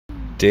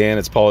Dan,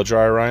 it's Paula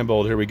Dryer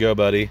Reinbold. Here we go,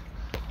 buddy.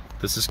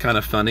 This is kind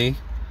of funny.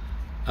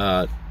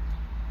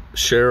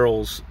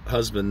 Cheryl's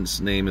husband's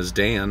name is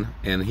Dan,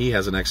 and he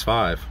has an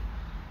X5.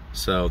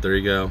 So there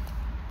you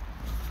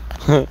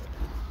go.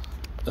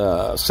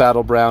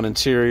 Saddle brown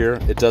interior.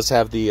 It does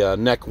have the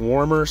neck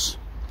warmers.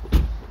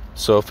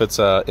 So if it's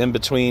a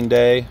in-between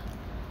day,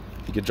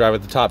 you could drive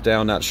with the top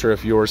down. Not sure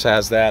if yours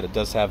has that. It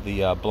does have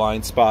the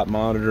blind spot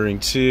monitoring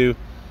too.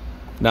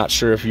 Not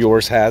sure if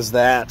yours has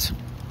that.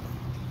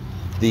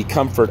 The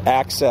comfort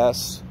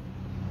access.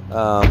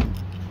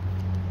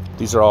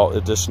 These are all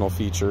additional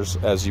features,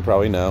 as you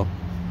probably know.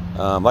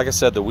 Like I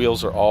said, the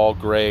wheels are all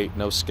great,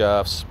 no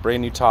scuffs.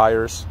 Brand new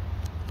tires.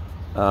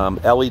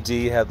 LED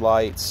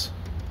headlights.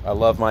 I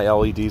love my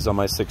LEDs on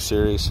my 6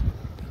 Series.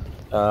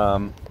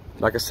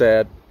 Like I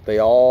said,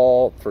 they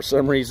all, for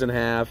some reason,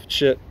 have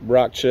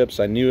rock chips.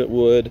 I knew it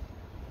would,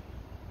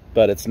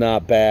 but it's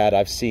not bad.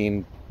 I've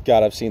seen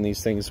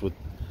these things with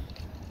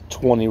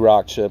 20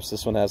 rock chips.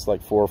 This one has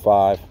like 4 or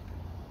 5.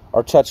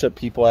 Our touch-up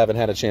people haven't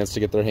had a chance to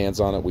get their hands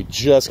on it. We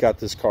just got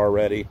this car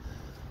ready,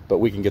 but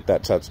we can get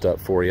that touched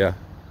up for you.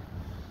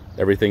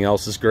 Everything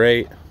else is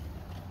great.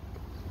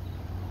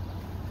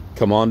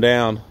 Come on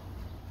down.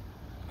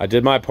 I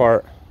did my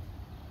part.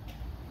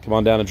 Come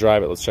on down and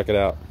drive it. Let's check it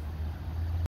out.